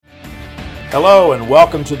Hello and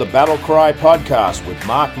welcome to the Battle Cry podcast with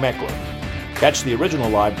Mark Meckler. Catch the original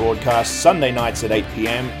live broadcast Sunday nights at 8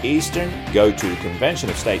 p.m. Eastern. Go to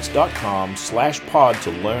conventionofstates.com/pod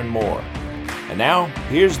to learn more. And now,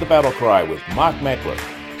 here's the Battle Cry with Mark Meckler.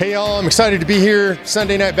 Hey y'all, I'm excited to be here.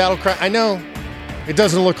 Sunday Night Battle Cry. I know it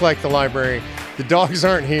doesn't look like the library. The dogs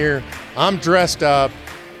aren't here. I'm dressed up,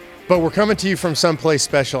 but we're coming to you from someplace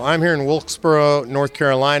special. I'm here in Wilkesboro, North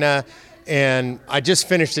Carolina, and I just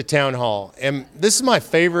finished a town hall. And this is my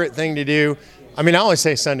favorite thing to do. I mean, I always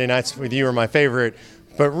say Sunday nights with you are my favorite,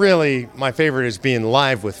 but really my favorite is being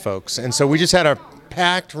live with folks. And so we just had a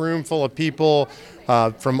packed room full of people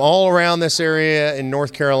from all around this area in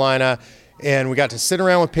North Carolina. And we got to sit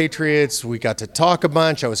around with Patriots. We got to talk a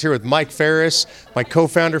bunch. I was here with Mike Ferris, my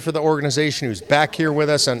co-founder for the organization, who's back here with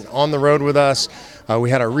us and on the road with us.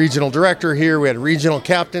 We had our regional director here. We had regional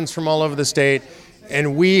captains from all over the state.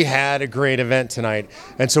 And we had a great event tonight.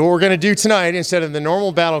 And so what we're going to do tonight, instead of the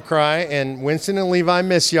normal battle cry, and Winston and Levi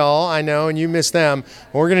miss y'all, I know, and you miss them.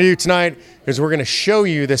 What we're going to do tonight is we're going to show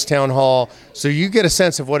you this town hall so you get a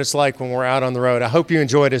sense of what it's like when we're out on the road. I hope you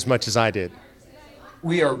enjoyed it as much as I did.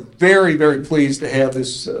 We are very, very pleased to have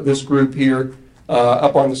this group here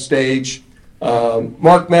up on the stage.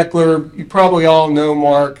 Mark Meckler, you probably all know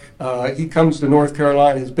Mark. He comes to North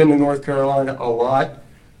Carolina, has been to North Carolina a lot.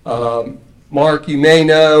 Mark, you may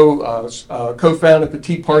know, co-founded the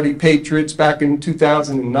Tea Party Patriots back in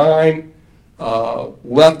 2009,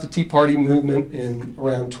 left the Tea Party movement in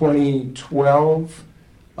around 2012.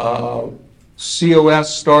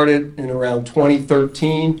 COS started in around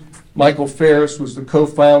 2013. Michael Ferris was the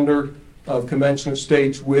co-founder of Convention of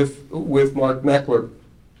States with Mark Meckler.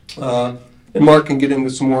 And Mark can get into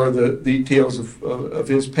some more of the details of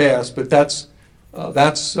his past, but that's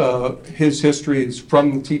his history is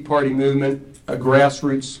from the Tea Party movement, a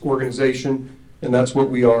grassroots organization, and that's what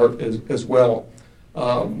we are as well.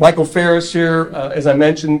 Michael Ferris here, as I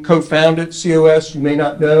mentioned, co-founded COS. You may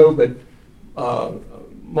not know, but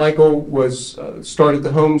Michael started the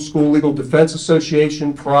Homeschool Legal Defense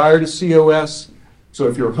Association prior to COS. So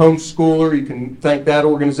if you're a homeschooler, you can thank that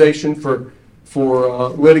organization for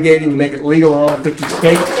litigating to make it legal in all 50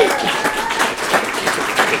 states.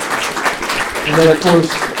 And then, of course,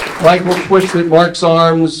 Michael twisted Mark's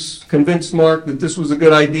arms, convinced Mark that this was a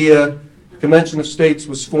good idea. Convention of States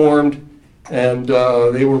was formed, and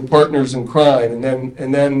they were partners in crime. And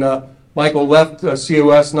then Michael left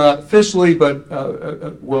COS, not officially, but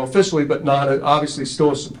officially, but not obviously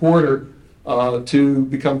still a supporter, to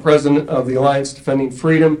become president of the Alliance Defending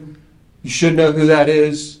Freedom. You should know who that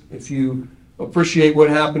is. If you appreciate what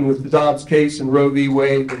happened with the Dobbs case and Roe v.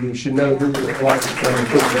 Wade, then you should know who the Alliance Defending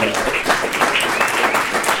Freedom is.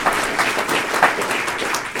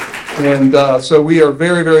 And so we are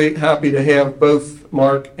very, very happy to have both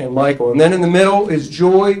Mark and Michael. And then in the middle is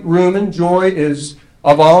Joy Ruman. Joy is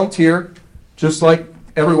a volunteer, just like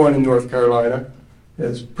everyone in North Carolina,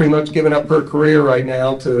 has pretty much given up her career right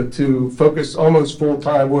now to focus almost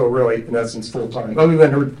full-time, well, really, in essence, full-time, other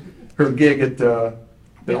than her gig at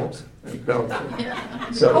Belt.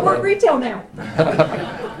 So, I work retail now.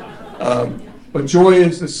 But Joy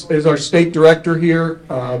is our state director here.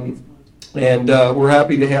 And we're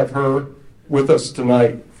happy to have her with us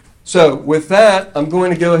tonight. So with that, I'm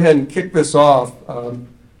going to go ahead and kick this off.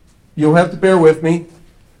 You'll have to bear with me.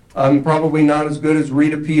 I'm probably not as good as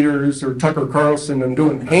Rita Peters or Tucker Carlson in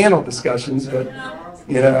doing panel discussions, but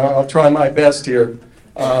I'll try my best here.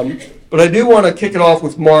 But I do want to kick it off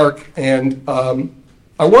with Mark, and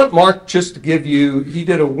I want Mark just to give you. He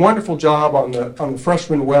did a wonderful job on the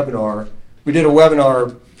freshman webinar. We did a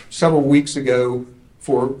webinar several weeks ago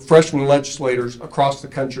for freshman legislators across the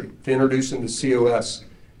country to introduce them to COS.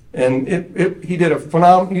 And he did a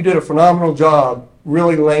phenomenal job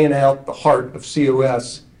really laying out the heart of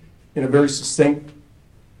COS in a very succinct,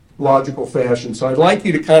 logical fashion. So I'd like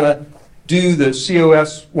you to kind of do the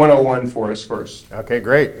COS 101 for us first. Okay,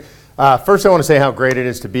 great. First I want to say how great it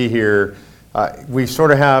is to be here. We sort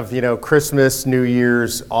of have, Christmas, New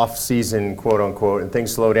Year's, off-season, quote unquote, and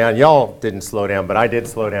things slow down. Y'all didn't slow down, but I did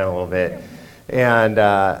slow down a little bit. And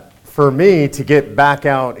for me, to get back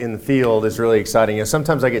out in the field is really exciting.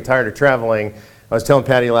 Sometimes I get tired of traveling. I was telling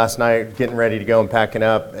Patty last night, getting ready to go and packing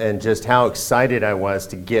up, and just how excited I was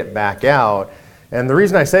to get back out. And the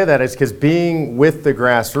reason I say that is because being with the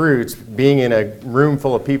grassroots, being in a room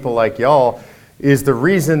full of people like y'all, is the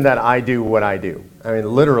reason that I do what I do. I mean,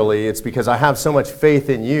 literally, it's because I have so much faith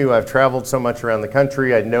in you. I've traveled so much around the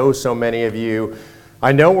country. I know so many of you.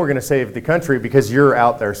 I know we're going to save the country because you're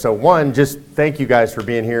out there. So one, just thank you guys for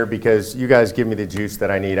being here because you guys give me the juice that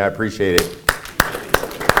I need. I appreciate it.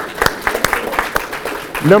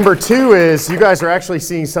 Number two is you guys are actually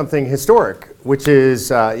seeing something historic, which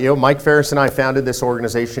is, Mike Ferris and I founded this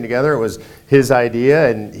organization together. It was his idea,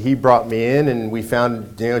 and he brought me in, and we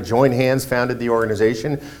joined hands, founded the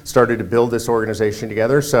organization, started to build this organization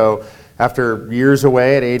together. So after years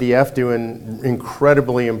away at ADF doing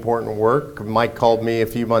incredibly important work, Mike called me a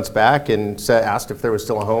few months back and asked if there was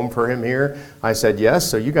still a home for him here. I said yes,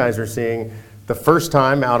 so you guys are seeing the first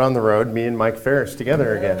time out on the road, me and Mike Ferris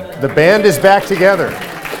together again. The band is back together.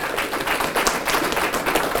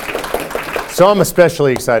 So I'm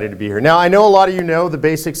especially excited to be here. Now, I know a lot of you know the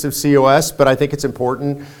basics of COS, but I think it's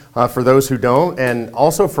important for those who don't, and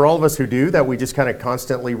also for all of us who do, that we just kind of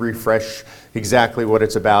constantly refresh exactly what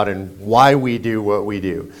it's about and why we do what we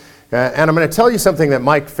do. And I'm going to tell you something that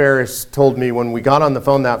Mike Ferris told me when we got on the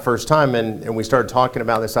phone that first time and we started talking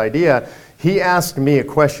about this idea. He asked me a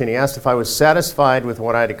question. He asked if I was satisfied with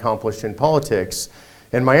what I'd accomplished in politics.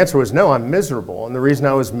 And my answer was no, I'm miserable. And the reason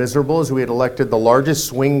I was miserable is we had elected the largest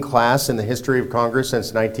swing class in the history of Congress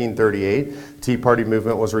since 1938. The Tea Party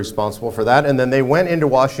movement was responsible for that. And then they went into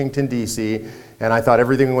Washington, D.C., and I thought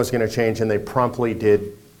everything was going to change, and they promptly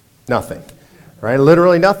did nothing. Right?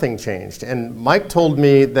 Literally nothing changed. And Mike told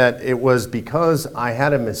me that it was because I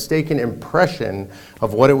had a mistaken impression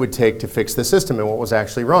of what it would take to fix the system and what was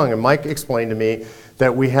actually wrong. And Mike explained to me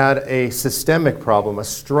that we had a systemic problem, a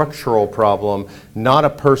structural problem, not a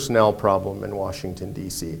personnel problem in Washington,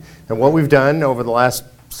 D.C. And what we've done over the last,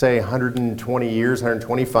 say, 120 years,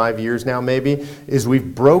 125 years now maybe, is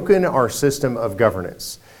we've broken our system of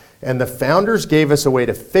governance. And the founders gave us a way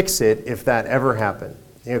to fix it if that ever happened.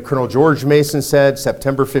 Colonel George Mason said,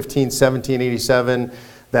 September 15, 1787,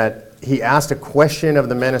 that he asked a question of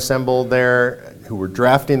the men assembled there who were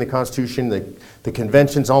drafting the Constitution. The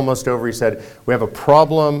convention's almost over. He said, we have a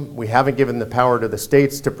problem. We haven't given the power to the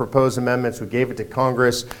states to propose amendments. We gave it to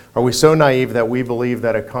Congress. Are we so naive that we believe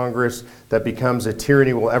that a Congress that becomes a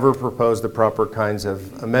tyranny will ever propose the proper kinds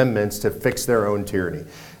of amendments to fix their own tyranny?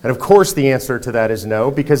 And of course the answer to that is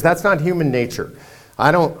no, because that's not human nature.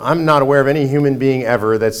 I'm not aware of any human being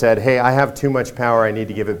ever that said, hey, I have too much power, I need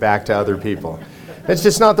to give it back to other people. It's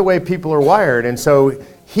just not the way people are wired. And so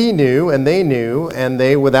he knew, and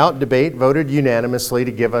they, without debate, voted unanimously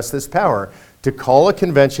to give us this power, to call a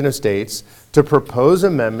convention of states, to propose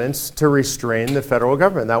amendments to restrain the federal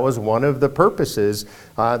government. That was one of the purposes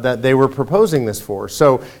that they were proposing this for.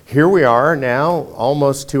 So here we are now,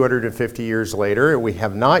 almost 250 years later. We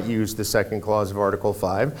have not used the second clause of Article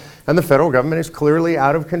 5, and the federal government is clearly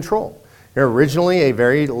out of control. Originally, a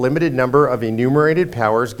very limited number of enumerated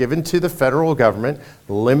powers given to the federal government,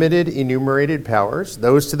 limited enumerated powers,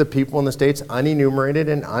 those to the people in the states, unenumerated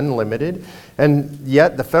and unlimited. And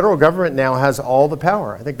yet the federal government now has all the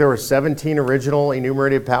power. I think there were 17 original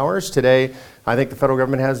enumerated powers. Today, I think the federal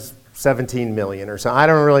government has 17 million or so. I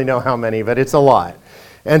don't really know how many, but it's a lot.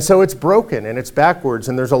 And so it's broken and it's backwards,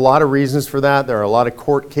 and there's a lot of reasons for that. There are a lot of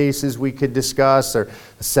court cases we could discuss, or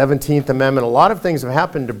the 17th Amendment. A lot of things have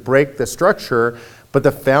happened to break the structure, but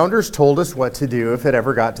the founders told us what to do if it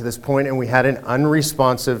ever got to this point, and we had an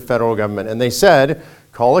unresponsive federal government. And they said,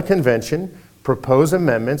 call a convention, propose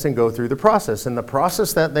amendments, and go through the process. And the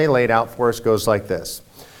process that they laid out for us goes like this.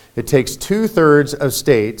 It takes 2/3 of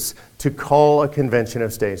states to call a convention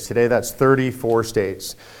of states. Today that's 34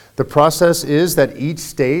 states. The process is that each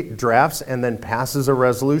state drafts and then passes a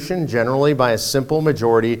resolution, generally by a simple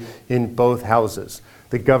majority in both houses.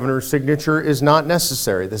 The governor's signature is not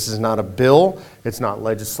necessary. This is not a bill. It's not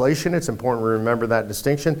legislation. It's important to remember that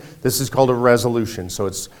distinction. This is called a resolution. So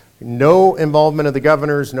it's no involvement of the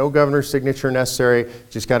governors, no governor's signature necessary.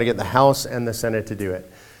 Just got to get the House and the Senate to do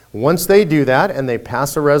it. Once they do that and they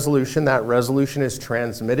pass a resolution, that resolution is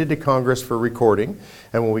transmitted to Congress for recording.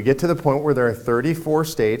 And when we get to the point where there are 34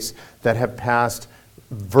 states that have passed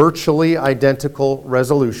virtually identical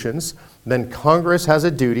resolutions, then Congress has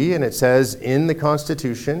a duty, and it says in the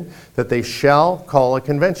Constitution that they shall call a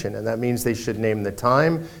convention. And that means they should name the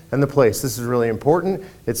time and the place. This is really important.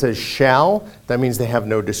 It says shall. That means they have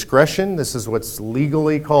no discretion. This is what's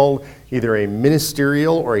legally called either a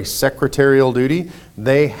ministerial or a secretarial duty.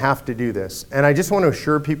 They have to do this. And I just want to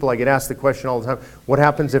assure people, I get asked the question all the time, what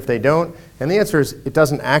happens if they don't? And the answer is it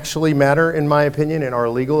doesn't actually matter, in my opinion, in our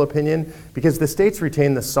legal opinion, because the states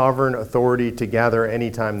retain the sovereign authority to gather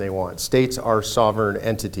anytime they want. States are sovereign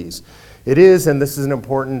entities. It is, and this is an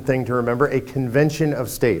important thing to remember, a convention of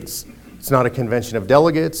states. It's not a convention of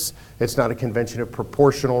delegates. It's not a convention of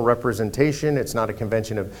proportional representation. It's not a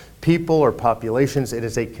convention of people or populations. It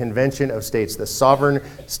is a convention of states, the sovereign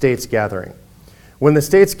states gathering. When the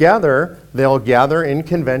states gather, they'll gather in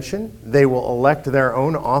convention. They will elect their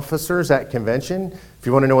own officers at convention. If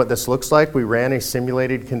you want to know what this looks like, we ran a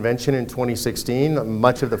simulated convention in 2016.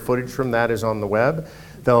 Much of the footage from that is on the web.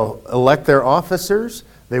 They'll elect their officers.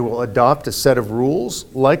 They will adopt a set of rules.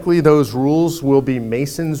 Likely those rules will be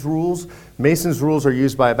Mason's rules. Mason's rules are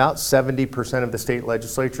used by about 70% of the state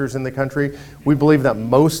legislatures in the country. We believe that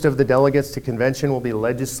most of the delegates to convention will be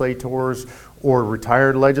legislators or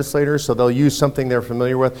retired legislators, so they'll use something they're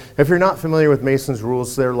familiar with. If you're not familiar with Mason's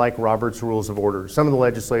rules, they're like Robert's Rules of Order. Some of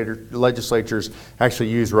the legislatures actually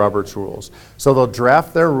use Robert's rules. So they'll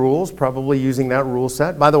draft their rules, probably using that rule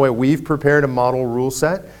set. By the way, we've prepared a model rule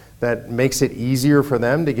set that makes it easier for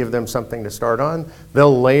them to give them something to start on.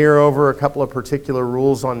 They'll layer over a couple of particular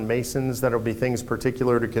rules on Masons that'll be things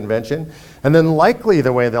particular to convention. And then likely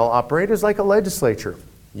the way they'll operate is like a legislature.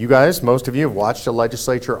 You guys, most of you have watched a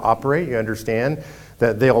legislature operate. You understand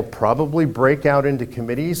that they'll probably break out into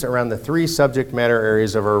committees around the 3 subject matter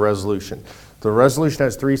areas of our resolution. The resolution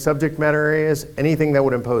has 3 subject matter areas: anything that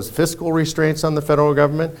would impose fiscal restraints on the federal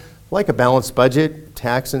government, like a balanced budget,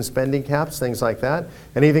 tax and spending caps, things like that.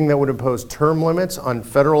 Anything that would impose term limits on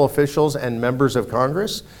federal officials and members of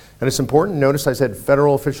Congress. And it's important, notice I said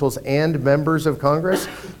federal officials and members of Congress,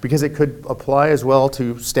 because it could apply as well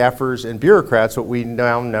to staffers and bureaucrats, what we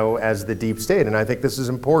now know as the deep state. And I think this is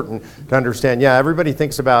important to understand. Yeah, everybody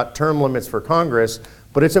thinks about term limits for Congress,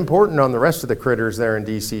 but it's important on the rest of the critters there in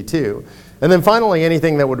DC too. And then finally,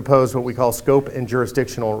 anything that would impose what we call scope and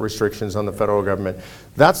jurisdictional restrictions on the federal government.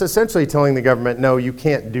 That's essentially telling the government, no, you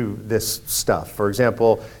can't do this stuff. For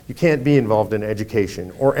example, you can't be involved in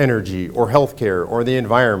education or energy or healthcare or the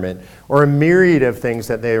environment or a myriad of things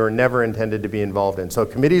that they were never intended to be involved in. So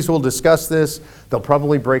committees will discuss this. They'll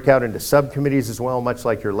probably break out into subcommittees as well, much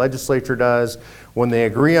like your legislature does. When they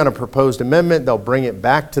agree on a proposed amendment, they'll bring it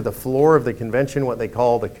back to the floor of the convention, what they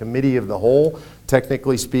call the committee of the whole.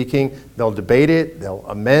 Technically speaking, they'll debate it, they'll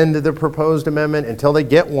amend the proposed amendment until they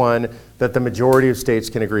get one that the majority of states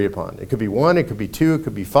can agree upon. It could be 1, it could be 2, it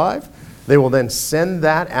could be 5. They will then send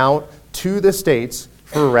that out to the states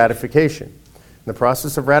for ratification. The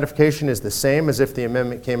process of ratification is the same as if the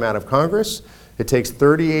amendment came out of Congress. It takes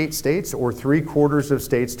 38 states or 3/4 of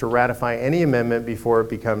states to ratify any amendment before it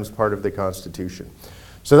becomes part of the Constitution.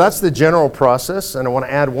 So that's the general process, and I want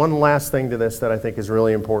to add one last thing to this that I think is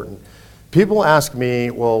really important. People ask me,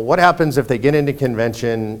 well, what happens if they get into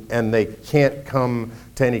convention and they can't come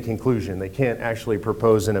to any conclusion? They can't actually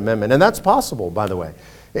propose an amendment. And that's possible, by the way.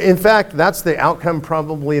 In fact, that's the outcome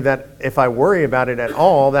probably that if I worry about it at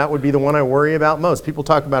all, that would be the one I worry about most. People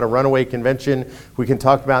talk about a runaway convention. We can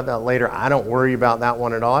talk about that later. I don't worry about that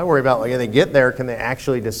one at all. I worry about, like, when they get there, can they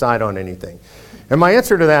actually decide on anything? And my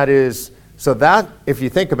answer to that is, so that, if you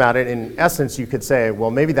think about it, in essence, you could say,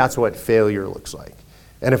 well, maybe that's what failure looks like.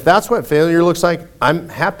 And if that's what failure looks like, I'm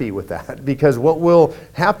happy with that, because what will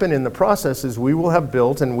happen in the process is we will have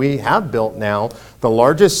built, and we have built now, the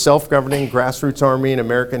largest self-governing grassroots army in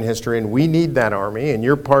American history, and we need that army, and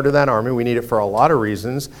you're part of that army. We need it for a lot of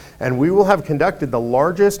reasons, and we will have conducted the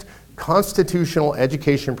largest constitutional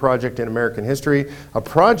education project in American history, a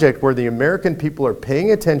project where the American people are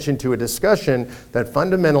paying attention to a discussion that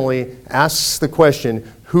fundamentally asks the question,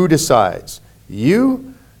 who decides?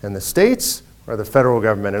 You and the states, or the federal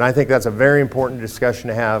government? And I think that's a very important discussion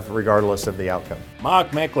to have regardless of the outcome.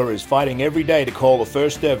 Mark Meckler is fighting every day to call the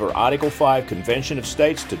first ever Article 5 Convention of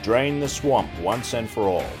States to drain the swamp once and for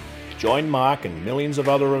all. Join Mark and millions of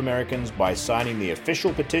other Americans by signing the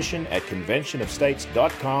official petition at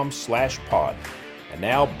conventionofstates.com/pod. And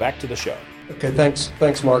now back to the show. Okay, thanks,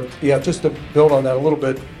 Mark. Yeah, just to build on that a little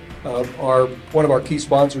bit, one of our key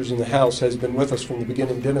sponsors in the House has been with us from the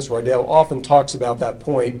beginning. Dennis Rydell often talks about that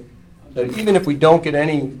point, that even if we don't get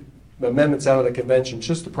any amendments out of the convention,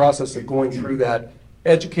 just the process of going through that,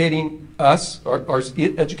 educating us,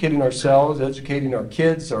 educating ourselves, educating our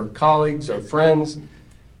kids, our colleagues, our friends,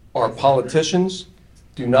 our politicians.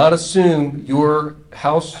 Do not assume your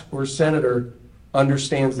House or Senator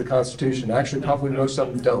understands the Constitution. Actually, probably most of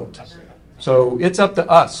them don't. So it's up to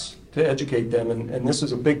us to educate them, and this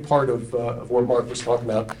is a big part of what Mark was talking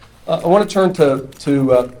about. I want to turn to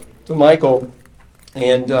Michael,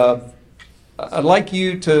 and I'd like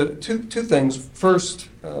you to two things. First,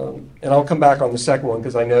 and I'll come back on the second one,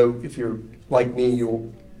 because I know if you're like me,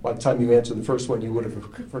 by the time you answer the first one, you would have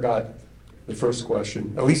forgot the first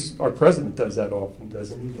question. At least our president does that often,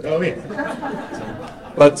 doesn't he? Oh, yeah.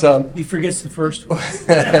 But He forgets the first one.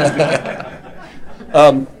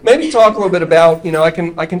 Maybe talk a little bit about,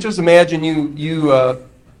 I can just imagine you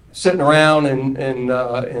sitting around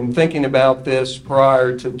and thinking about this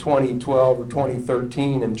prior to 2012 or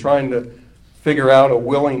 2013 and trying to figure out a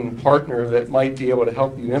willing partner that might be able to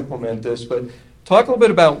help you implement this. But talk a little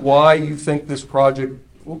bit about why you think this project,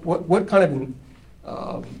 what kind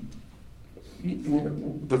of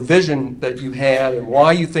the vision that you had and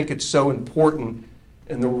why you think it's so important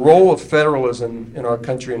and the role of federalism in our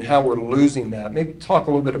country and how we're losing that. Maybe talk a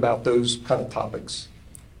little bit about those kind of topics.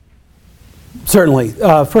 Certainly.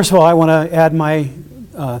 First of all, I want to add my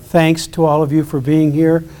thanks to all of you for being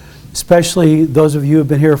here, especially those of you who have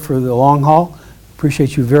been here for the long haul.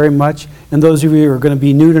 Appreciate you very much. And those of you who are going to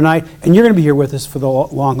be new tonight, and you're going to be here with us for the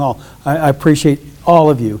long haul. I appreciate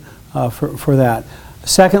all of you for that.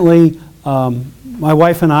 Secondly, my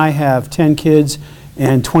wife and I have 10 kids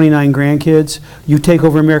and 29 grandkids. You take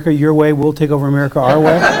over America your way, we'll take over America our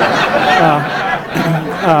way.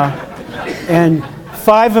 And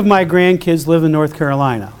 5 of my grandkids live in North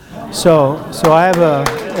Carolina. So I have a,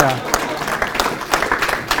 yeah.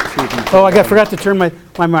 Oh, I forgot to turn my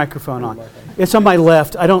microphone on. It's on my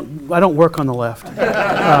left. I don't work on the left. On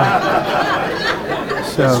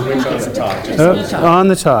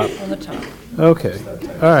the top. Okay.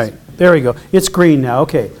 All right. There we go. It's green now.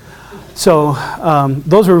 Okay. So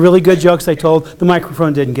those were really good jokes I told. The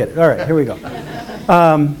microphone didn't get it. All right. Here we go.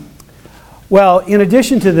 Well, in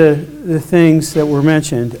addition to the things that were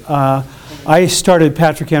mentioned, I started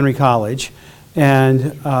Patrick Henry College,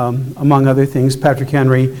 and among other things, Patrick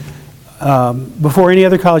Henry, before any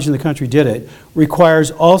other college in the country did it,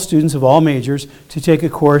 requires all students of all majors to take a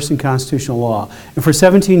course in constitutional law. And for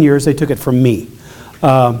 17 years, they took it from me.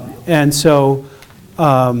 And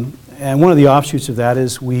one of the offshoots of that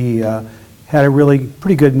is we had a really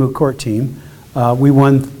pretty good moot court team. We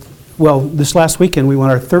won, well, this last weekend we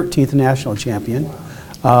won our 13th national champion.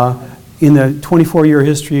 In the 24-year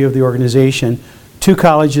history of the organization, 2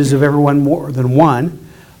 colleges have ever won more than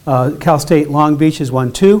 1. Cal State Long Beach has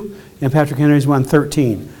won 2, and Patrick Henry's won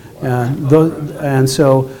 13. And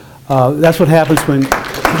so that's what happens when...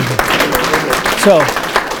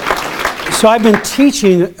 So I've been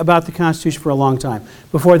teaching about the Constitution for a long time.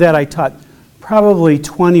 Before that, I taught probably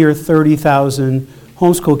 20 or 30,000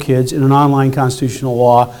 homeschool kids in an online constitutional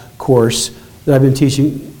law course that I've been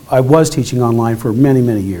teaching. I was teaching online for many,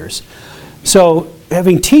 many years. So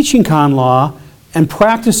having teaching con law and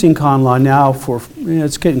practicing con law now for,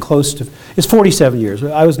 it's getting close to, it's 47 years.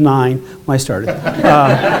 I was 9 when I started.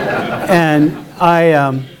 And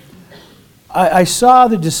I saw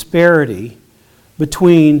the disparity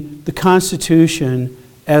between the Constitution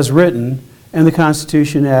as written and the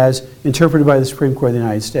Constitution as interpreted by the Supreme Court of the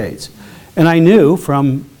United States. And I knew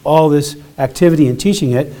from all this activity in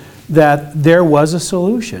teaching it that there was a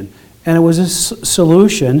solution. And it was a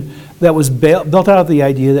solution that was built out of the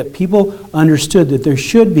idea that people understood that there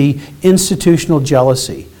should be institutional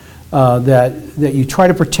jealousy, that you try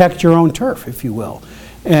to protect your own turf, if you will.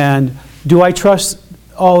 And do I trust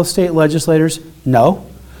all the state legislators? No.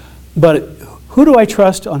 But who do I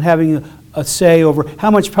trust on having a say over how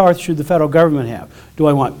much power should the federal government have? Do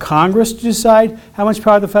I want Congress to decide how much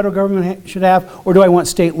power the federal government should have, or do I want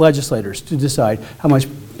state legislators to decide how much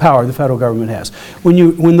power the federal government has?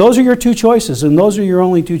 When those are your 2 choices, and those are your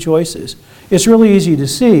only 2 choices, it's really easy to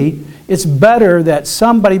see it's better that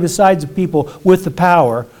somebody besides the people with the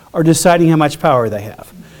power are deciding how much power they have.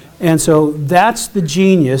 And so that's the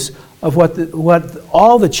genius of what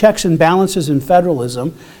all the checks and balances in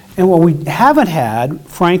federalism. And what we haven't had,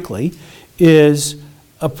 frankly, is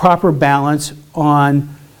a proper balance on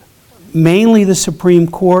mainly the Supreme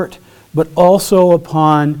Court, but also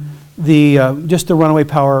upon just the runaway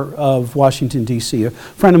power of Washington, D.C. A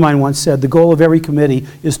friend of mine once said, the goal of every committee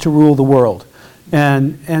is to rule the world.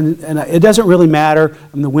 And it doesn't really matter.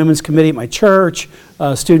 I'm the women's committee at my church,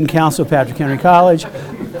 student council at Patrick Henry College.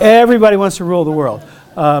 Everybody wants to rule the world.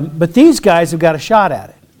 But these guys have got a shot at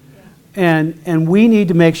it. And we need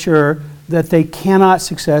to make sure that they cannot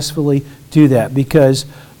successfully do that, because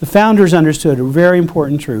the founders understood a very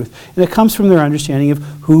important truth, and it comes from their understanding of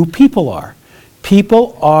who people are.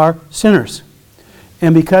 People are sinners.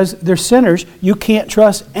 And because they're sinners, you can't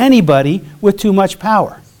trust anybody with too much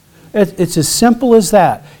power. It's as simple as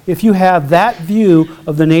that. If you have that view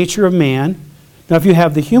of the nature of man, now if you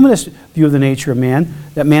have the humanist view of the nature of man,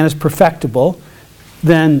 that man is perfectible,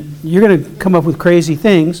 then you're going to come up with crazy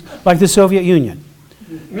things like the Soviet Union.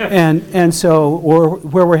 And so, or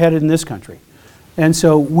where we're headed in this country. And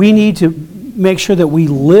so we need to make sure that we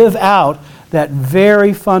live out that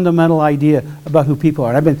very fundamental idea about who people are.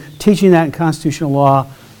 And I've been teaching that in constitutional law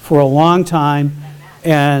for a long time,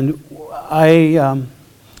 and I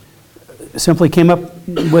simply came up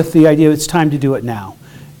with the idea it's time to do it now.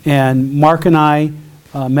 And Mark and I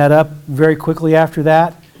met up very quickly after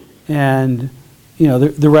that, and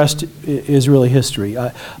the rest is really history.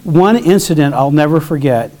 One incident I'll never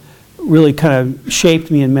forget really kind of shaped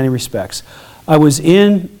me in many respects. I was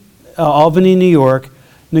in Albany, New York,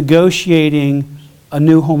 negotiating a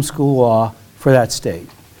new homeschool law for that state.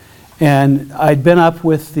 And I'd been up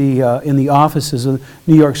with in the offices of the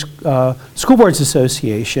New York School Boards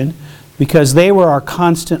Association because they were our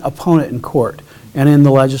constant opponent in court and in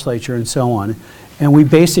the legislature and so on. And we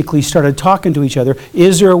basically started talking to each other.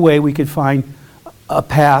 Is there a way we could find a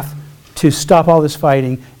path to stop all this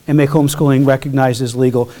fighting and make homeschooling recognized as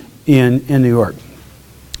legal in New York?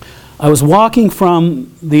 I was walking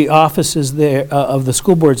from the offices there of the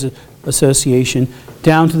School Boards Association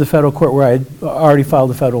down to the federal court where I had already filed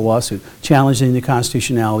a federal lawsuit challenging the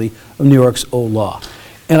constitutionality of New York's old law.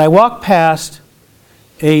 And I walked past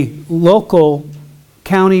a local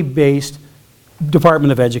county-based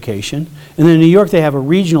Department of Education. And then in New York they have a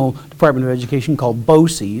regional Department of Education called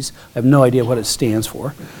BOCES. I have no idea what it stands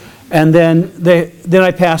for. And then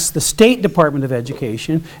I passed the State Department of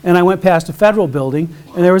Education, and I went past a federal building,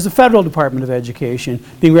 and there was the Federal Department of Education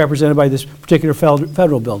being represented by this particular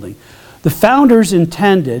federal building. The founders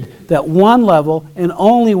intended that one level and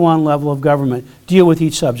only one level of government deal with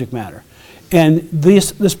each subject matter. And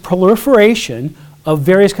this proliferation of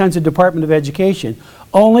various kinds of Department of Education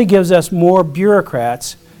only gives us more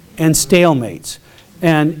bureaucrats and stalemates.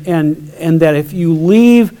 And that if you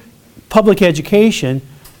leave public education,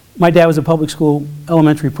 my dad was a public school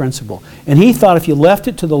elementary principal, and he thought if you left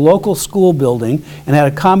it to the local school building and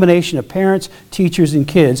had a combination of parents, teachers, and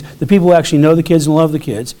kids, the people who actually know the kids and love the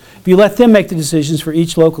kids, if you let them make the decisions for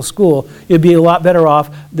each local school, it'd be a lot better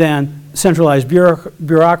off than centralized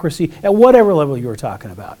bureaucracy at whatever level you were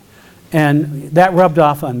talking about. And that rubbed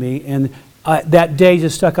off on me, and that day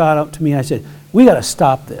just stuck out to me, and I said, we got to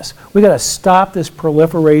stop this. We got to stop this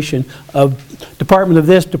proliferation of department of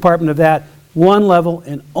this, department of that. One level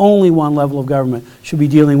and only one level of government should be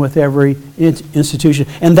dealing with every institution.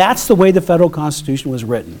 And that's the way the federal Constitution was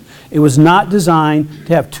written. It was not designed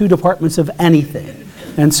to have two departments of anything.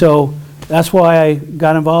 And so that's why I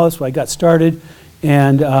got involved, that's why I got started,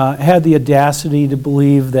 and had the audacity to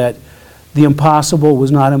believe that the impossible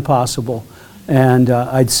was not impossible. And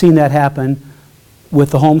I'd seen that happen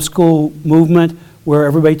with the homeschool movement, where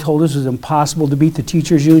everybody told us it was impossible to beat the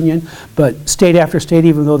teachers union, but state after state,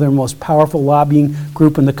 even though they're the most powerful lobbying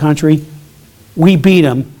group in the country, we beat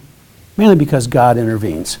them, mainly because God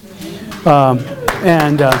intervenes.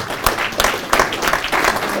 And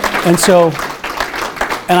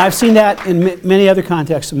I've seen that in many other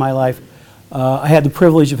contexts in my life. I had the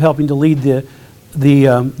privilege of helping to lead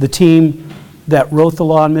the team that wrote the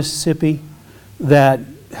law in Mississippi, that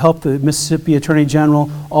helped the Mississippi Attorney General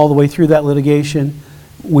all the way through that litigation.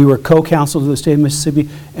 We were co-counsel to the state of Mississippi,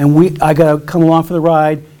 and I got to come along for the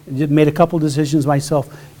ride and made a couple decisions myself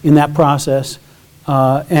in that process.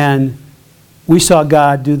 And we saw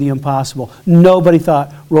God do the impossible. Nobody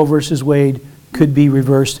thought Roe versus Wade could be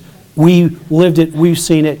reversed. We lived it, we've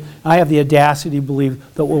seen it. I have the audacity to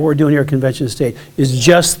believe that what we're doing here at Convention of State is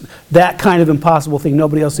just that kind of impossible thing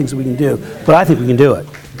nobody else thinks we can do. But I think we can do it.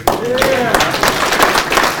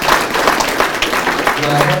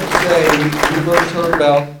 I have to say, we both heard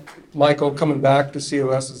about Michael coming back to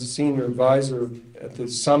COS as a senior advisor at the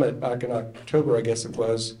summit back in October, I guess it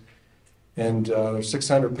was. And there's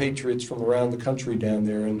 600 patriots from around the country down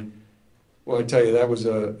there. And well, I tell you, that was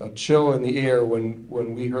a chill in the air when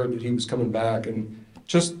we heard that he was coming back. And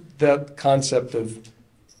just that concept of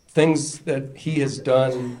things that he has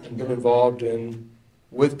done and been involved in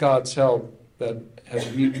with God's help that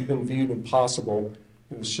have been viewed impossible.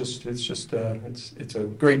 It's a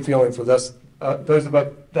great feeling for us, those of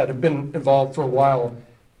us that have been involved for a while,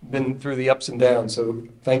 been through the ups and downs. So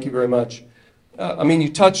thank you very much. I mean, you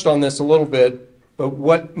touched on this a little bit, but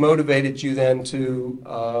what motivated you then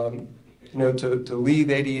to leave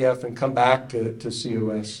ADF and come back to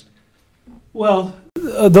COS? Well,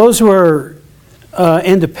 those were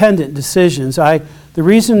independent decisions. The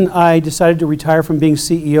reason I decided to retire from being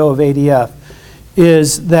CEO of ADF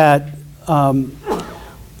is that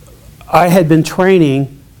I had been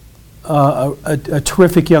training a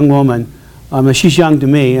terrific young woman. She's young to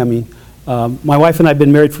me. I mean, my wife and I have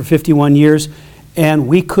been married for 51 years, and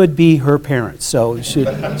we could be her parents. So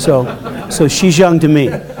she's young to me.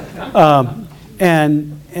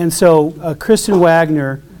 So Kristen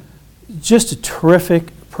Wagner, just a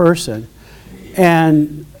terrific person.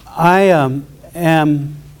 And I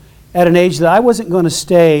am at an age that I wasn't going to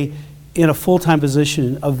stay in a full-time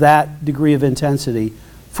position of that degree of intensity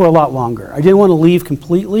for a lot longer. I didn't want to leave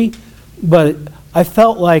completely, but I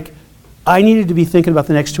felt like I needed to be thinking about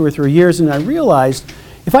the next 2 or 3 years, and I realized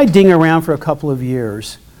if I ding around for a couple of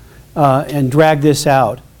years and drag this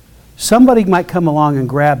out, somebody might come along and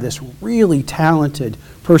grab this really talented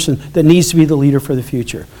person that needs to be the leader for the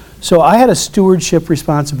future. So I had a stewardship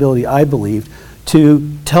responsibility, I believed,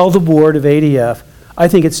 to tell the board of ADF, I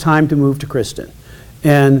think it's time to move to Kristen.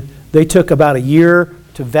 And they took about a year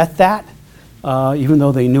to vet that, even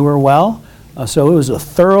though they knew her well. So it was a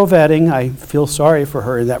thorough vetting. I feel sorry for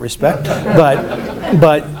her in that respect.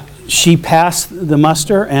 But she passed the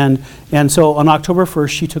muster, and so on October 1st,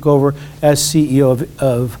 she took over as CEO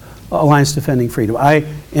of Alliance Defending Freedom. I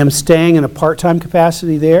am staying in a part-time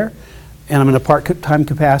capacity there, and I'm in a part-time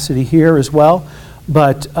capacity here as well.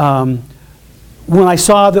 But when I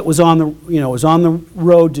saw that was on the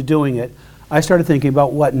road to doing it, I started thinking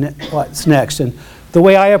about what's next. And the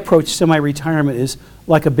way I approach semi-retirement is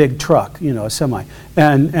like a big truck, a semi.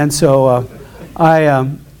 And so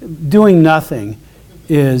doing nothing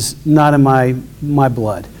is not in my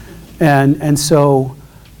blood. And so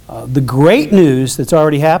the great news that's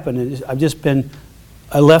already happened is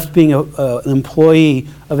I left being an employee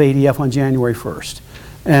of ADF on January 1st.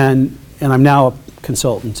 And I'm now a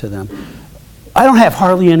consultant to them. I don't have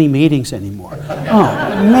hardly any meetings anymore.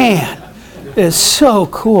 Oh, man. It's so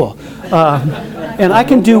cool. And I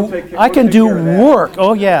can do work.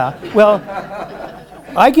 Oh, yeah. Well,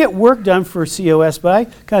 I get work done for COS, but I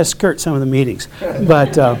kind of skirt some of the meetings.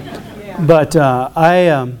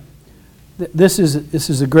 This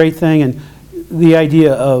is a great thing, and the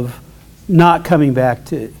idea of not coming back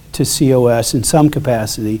to COS in some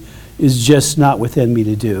capacity is just not within me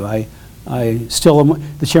to do. I still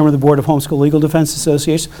am the chairman of the board of Homeschool Legal Defense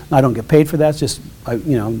Association. I don't get paid for that. It's just,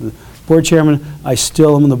 the board chairman. I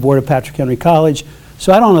still am on the board of Patrick Henry College.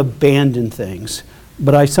 So I don't abandon things,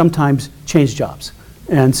 but I sometimes change jobs.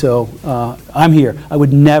 And so I'm here. I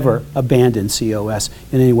would never abandon COS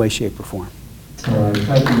in any way, shape, or form. All right,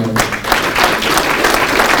 thank you, Mark.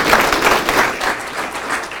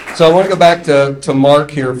 So I want to go back to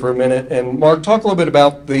Mark here for a minute. And Mark, talk a little bit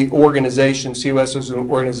about the organization, COS as an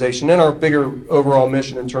organization, and our bigger overall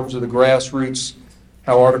mission in terms of the grassroots,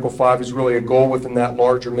 how Article 5 is really a goal within that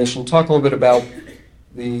larger mission. Talk a little bit about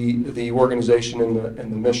the organization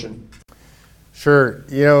and the mission. Sure.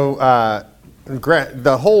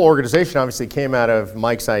 The whole organization obviously came out of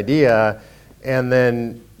Mike's idea, and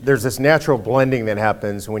then there's this natural blending that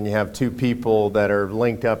happens when you have two people that are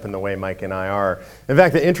linked up in the way Mike and I are. In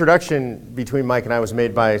fact, the introduction between Mike and I was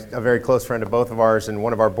made by a very close friend of both of ours and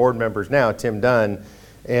one of our board members now, Tim Dunn.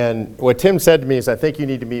 And what Tim said to me is, I think you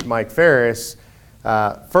need to meet Mike Ferris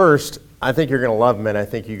first. I think you're going to love him, and I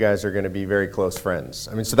think you guys are going to be very close friends.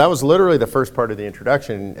 I mean, so that was literally the first part of the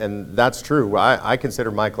introduction, and that's true. I consider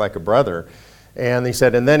Mike like a brother. And he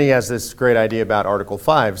said, and then he has this great idea about Article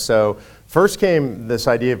 5. So first came this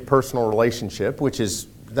idea of personal relationship, which is,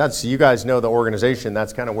 you guys know the organization,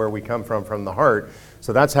 that's kind of where we come from the heart.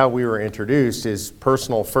 So that's how we were introduced, is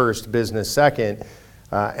personal first, business second.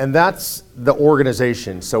 And that's the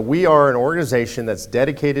organization. So we are an organization that's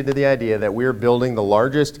dedicated to the idea that we're building the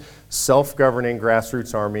largest self-governing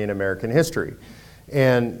grassroots army in American history.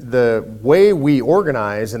 And the way we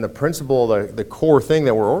organize, and the principle, the core thing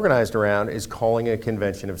that we're organized around, is calling a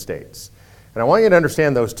convention of states. And I want you to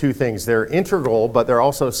understand those two things. They're integral, but they're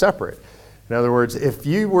also separate. In other words, if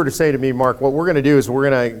you were to say to me, Mark, what we're going to do is we're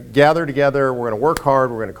going to gather together, we're going to work hard,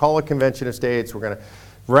 we're going to call a convention of states, we're going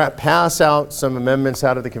to pass out some amendments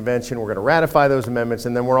out of the convention, we're going to ratify those amendments,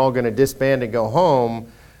 and then we're all going to disband and go home,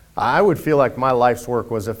 I would feel like my life's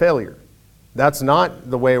work was a failure. That's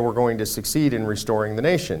not the way we're going to succeed in restoring the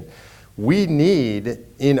nation. We need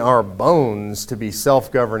in our bones to be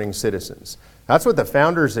self-governing citizens. That's what the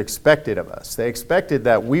founders expected of us. They expected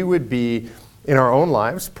that we would be, in our own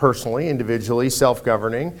lives, personally, individually,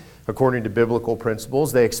 self-governing according to biblical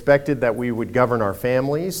principles. They expected that we would govern our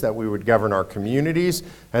families, that we would govern our communities,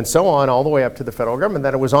 and so on, all the way up to the federal government,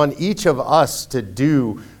 that it was on each of us to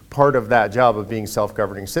do part of that job of being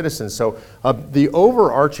self-governing citizens. So the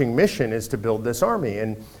overarching mission is to build this army.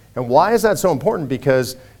 And why is that so important?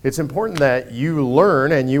 Because it's important that you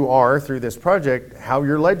learn, and you are through this project, how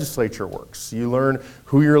your legislature works. You learn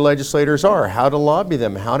who your legislators are, how to lobby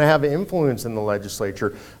them, how to have influence in the legislature.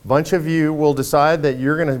 A bunch of you will decide that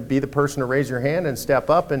you're going to be the person to raise your hand and step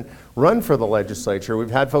up and run for the legislature.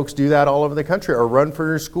 We've had folks do that all over the country, or run for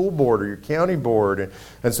your school board or your county board.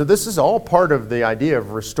 And so this is all part of the idea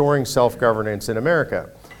of restoring self-governance in America.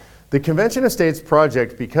 The Convention of States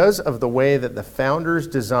project, because of the way that the founders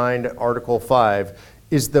designed Article 5,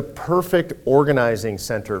 is the perfect organizing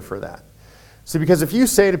center for that. So because if you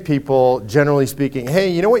say to people, generally speaking, hey,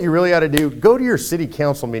 you know what you really ought to do? Go to your city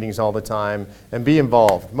council meetings all the time and be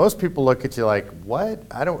involved. Most people look at you like, what?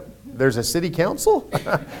 there's a city council?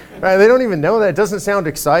 Right? They don't even know that. It doesn't sound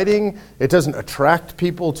exciting. It doesn't attract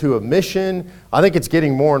people to a mission. I think it's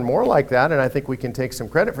getting more and more like that, and I think we can take some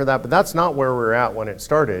credit for that, but that's not where we were at when it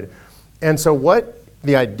started. And so what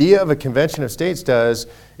the idea of a convention of states does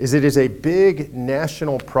is it is a big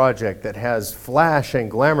national project that has flash and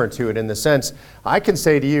glamour to it, in the sense, I can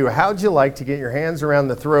say to you, how'd you like to get your hands around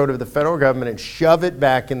the throat of the federal government and shove it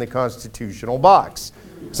back in the constitutional box?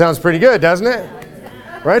 Sounds pretty good, doesn't it?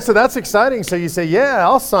 Right, so that's exciting. So you say, yeah,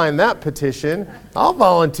 I'll sign that petition. I'll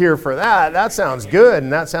volunteer for that. That sounds good,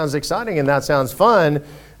 and that sounds exciting, and that sounds fun.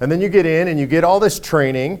 And then you get in and you get all this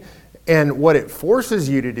training. And what it forces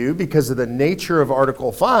you to do, because of the nature of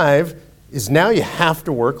Article 5, is now you have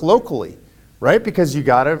to work locally, right? Because you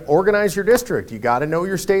got to organize your district. You got to know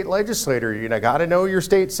your state legislator. You got to know your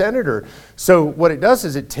state senator. So what it does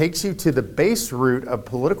is it takes you to the base root of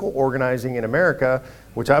political organizing in America,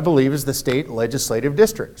 which I believe is the state legislative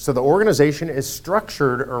district. So the organization is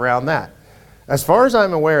structured around that. As far as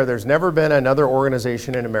I'm aware, there's never been another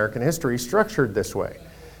organization in American history structured this way.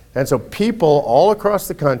 And so people all across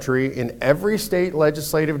the country, in every state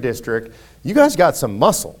legislative district, you guys got some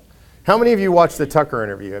muscle. How many of you watched the Tucker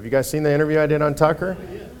interview? Have you guys seen the interview I did on Tucker?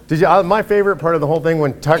 Did you? My favorite part of the whole thing,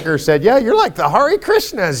 when Tucker said, yeah, you're like the Hare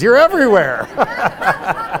Krishnas, you're everywhere.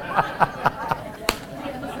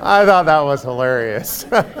 I thought that was hilarious.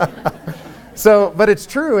 So, but it's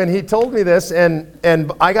true, and he told me this,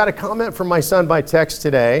 and I got a comment from my son by text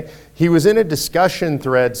today. He was in a discussion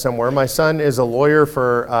thread somewhere. My son is a lawyer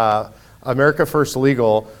for America First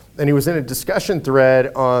Legal, and he was in a discussion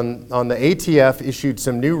thread on the ATF issued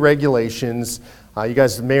some new regulations. You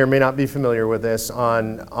guys may or may not be familiar with this,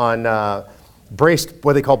 on braced,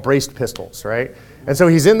 what they call braced pistols, right? And so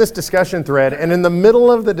he's in this discussion thread, and in the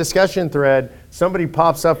middle of the discussion thread, somebody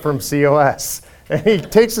pops up from COS. And he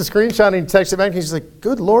takes a screenshot and he texts it back, and he's like,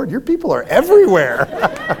 good Lord, your people are everywhere.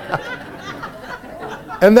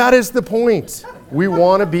 And that is the point. We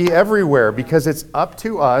want to be everywhere, because it's up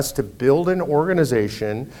to us to build an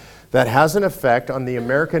organization that has an effect on the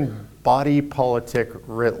American body politic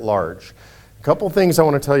writ large. A couple things I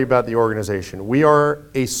want to tell you about the organization. We are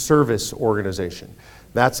a service organization.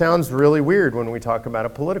 That sounds really weird when we talk about a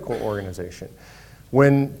political organization.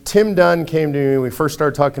 When Tim Dunn came to me, we first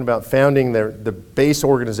started talking about founding the base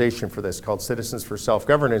organization for this, called Citizens for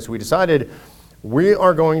Self-Governance. We decided we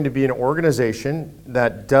are going to be an organization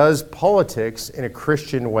that does politics in a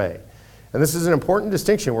Christian way. And this is an important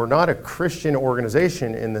distinction. We're not a Christian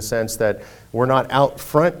organization in the sense that we're not out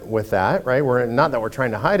front with that, right? We're not that we're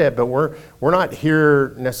trying to hide it, but we're not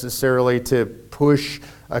here necessarily to push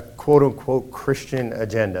a quote-unquote Christian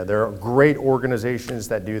agenda. There are great organizations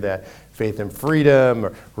that do that. Faith and Freedom,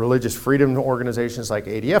 or religious freedom organizations like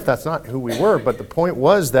ADF. That's not who we were, but the point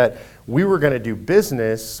was that we were going to do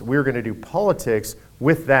business, we were going to do politics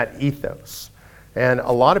with that ethos. And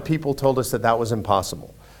a lot of people told us that that was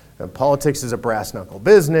impossible. And politics is a brass knuckle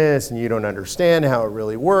business, and you don't understand how it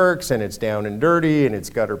really works, and it's down and dirty, and it's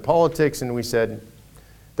gutter politics. And we said,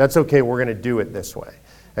 that's okay, we're going to do it this way.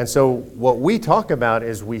 And so what we talk about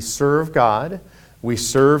is we serve God, we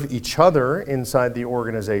serve each other inside the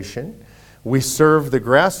organization, we serve the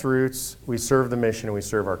grassroots, we serve the mission, and we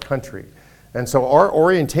serve our country. And so our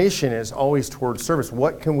orientation is always towards service.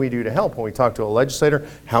 What can we do to help? When we talk to a legislator,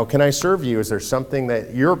 how can I serve you? Is there something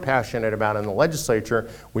that you're passionate about in the legislature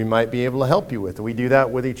we might be able to help you with? We do that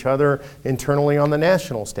with each other internally on the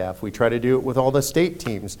national staff. We try to do it with all the state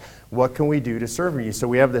teams. What can we do to serve you? So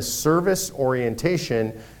we have this service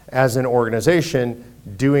orientation as an organization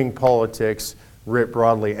doing politics writ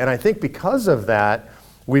broadly. And I think because of that,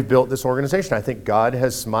 we've built this organization. I think God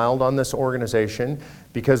has smiled on this organization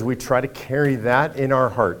because we try to carry that in our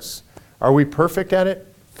hearts. Are we perfect at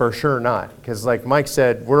it? For sure not. Because like Mike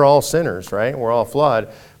said, we're all sinners, right? We're all flawed.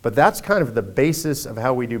 But that's kind of the basis of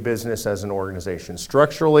how we do business as an organization.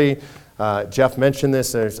 Structurally, Jeff mentioned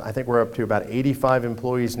this, I think we're up to about 85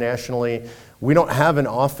 employees nationally. We don't have an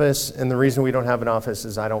office, and the reason we don't have an office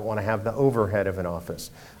is I don't want to have the overhead of an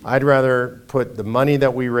office. I'd rather put the money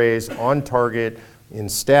that we raise on target in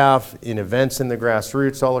staff, in events in the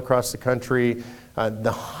grassroots all across the country,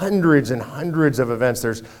 the hundreds and hundreds of events.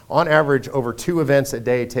 There's on average over 2 events a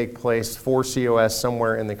day take place for COS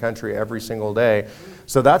somewhere in the country every single day.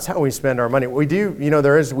 So that's how we spend our money. We do,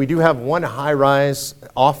 we do have one high-rise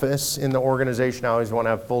office in the organization. I always want to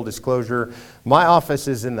have full disclosure. My office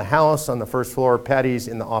is in the house on the first floor. Patty's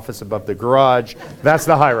in the office above the garage. That's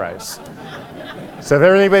the high-rise. So if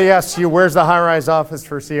anybody asks you, where's the high-rise office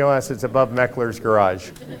for COS, it's above Meckler's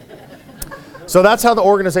garage. So that's how the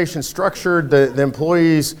organization's structured. The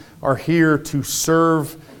employees are here to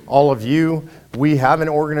serve all of you. We have an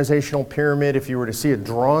organizational pyramid. If you were to see a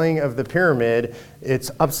drawing of the pyramid, it's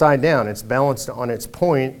upside down. It's balanced on its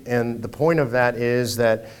point, and the point of that is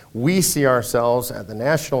that we see ourselves at the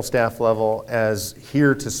national staff level as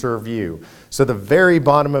here to serve you. So the very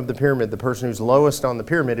bottom of the pyramid, the person who's lowest on the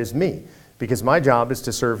pyramid is me, because my job is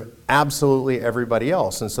to serve absolutely everybody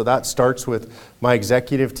else. And so that starts with my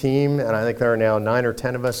executive team, and I think there are now 9 or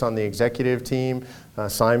 10 of us on the executive team.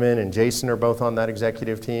 Simon and Jason are both on that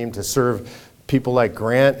executive team to serve people like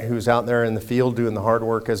Grant, who's out there in the field doing the hard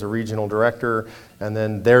work as a regional director, and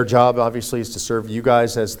then their job obviously is to serve you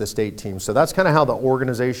guys as the state team. So that's kind of how the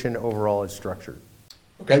organization overall is structured.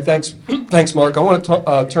 Okay, thanks. Thanks, Mark. I want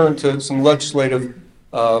to turn to some legislative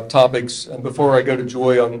topics, and before I go to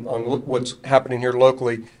Joy on what's happening here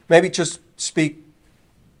locally, maybe just speak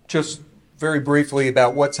just very briefly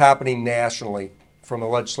about what's happening nationally from a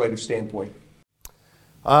legislative standpoint.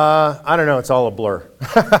 I don't know, it's all a blur.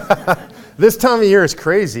 This time of year is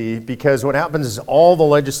crazy because what happens is all the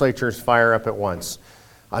legislatures fire up at once.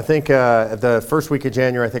 I think the first week of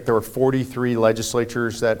January, I think there were 43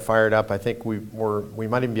 legislatures that fired up. I think we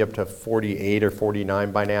might even be up to 48 or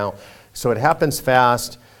 49 by now. So it happens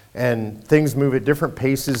fast, and things move at different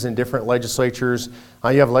paces in different legislatures.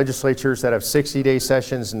 You have legislatures that have 60-day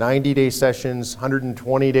sessions, 90-day sessions,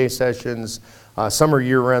 120-day sessions. Some are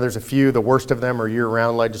year-round. There's a few. The worst of them are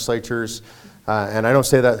year-round legislatures. And I don't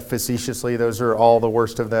say that facetiously. Those are all the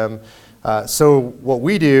worst of them. So what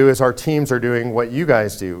we do is our teams are doing what you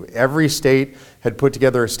guys do. Every state had put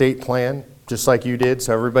together a state plan, just like you did,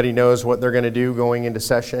 so everybody knows what they're going to do going into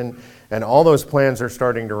session. And all those plans are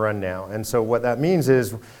starting to run now. And so what that means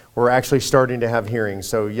is we're actually starting to have hearings.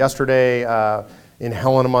 So yesterday in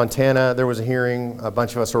Helena, Montana, there was a hearing. A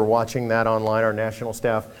bunch of us were watching that online. Our national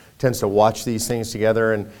staff tends to watch these things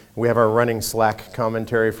together, and we have our running Slack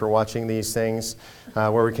commentary for watching these things,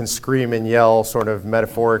 where we can scream and yell sort of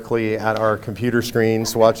metaphorically at our computer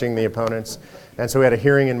screens watching the opponents. And so we had a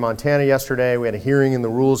hearing in Montana yesterday. We had a hearing in the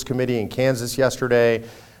Rules Committee in Kansas yesterday.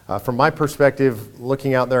 From my perspective,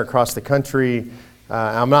 looking out there across the country,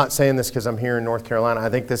 I'm not saying this because I'm here in North Carolina. I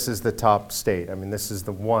think this is the top state. I mean, this is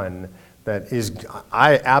the one that is,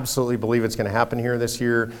 I absolutely believe it's going to happen here this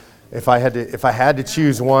year. If I had to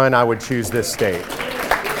choose one, I would choose this state.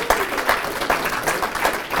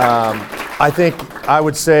 I think I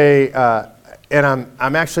would say, and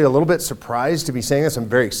I'm actually a little bit surprised to be saying this. I'm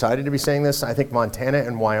very excited to be saying this. I think Montana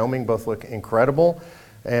and Wyoming both look incredible.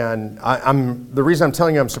 And the reason I'm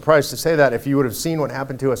telling you I'm surprised to say that, if you would have seen what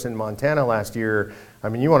happened to us in Montana last year, I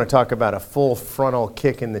mean, you want to talk about a full frontal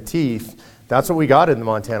kick in the teeth. That's what we got in the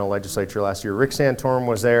Montana legislature last year. Rick Santorum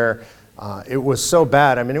was there. It was so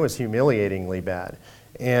bad. I mean, it was humiliatingly bad.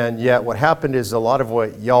 And yet what happened is a lot of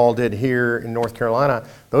what y'all did here in North Carolina,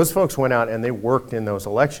 those folks went out and they worked in those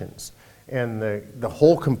elections. And the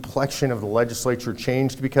whole complexion of the legislature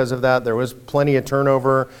changed because of that. There was plenty of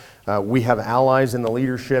turnover. We have allies in the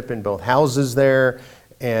leadership in both houses there.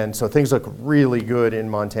 And so things look really good in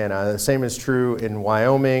Montana. The same is true in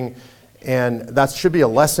Wyoming. And that should be a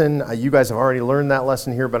lesson. You guys have already learned that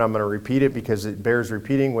lesson here, but I'm going to repeat it because it bears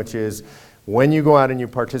repeating, which is when you go out and you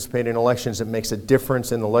participate in elections, it makes a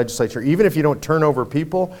difference in the legislature, even if you don't turn over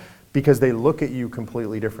people, because they look at you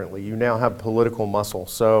completely differently. You now have political muscle.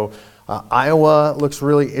 So Iowa looks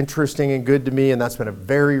really interesting and good to me, and that's been a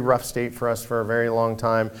very rough state for us for a very long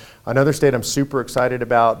time. Another state I'm super excited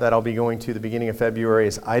about that I'll be going to the beginning of February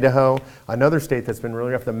is Idaho. Another state that's been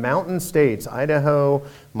really rough. The mountain states, Idaho,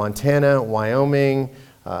 Montana, Wyoming,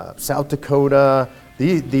 South Dakota,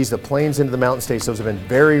 the plains into the mountain states, those have been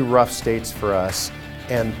very rough states for us,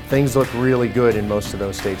 and things look really good in most of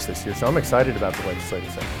those states this year. So I'm excited about the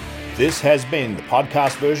legislative session. This has been the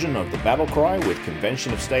podcast version of The Battle Cry with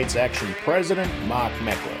Convention of States Action President Mark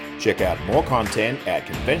Meckler. Check out more content at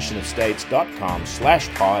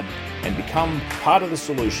conventionofstates.com/pod and become part of the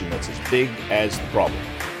solution that's as big as the problem.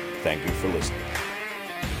 Thank you for listening.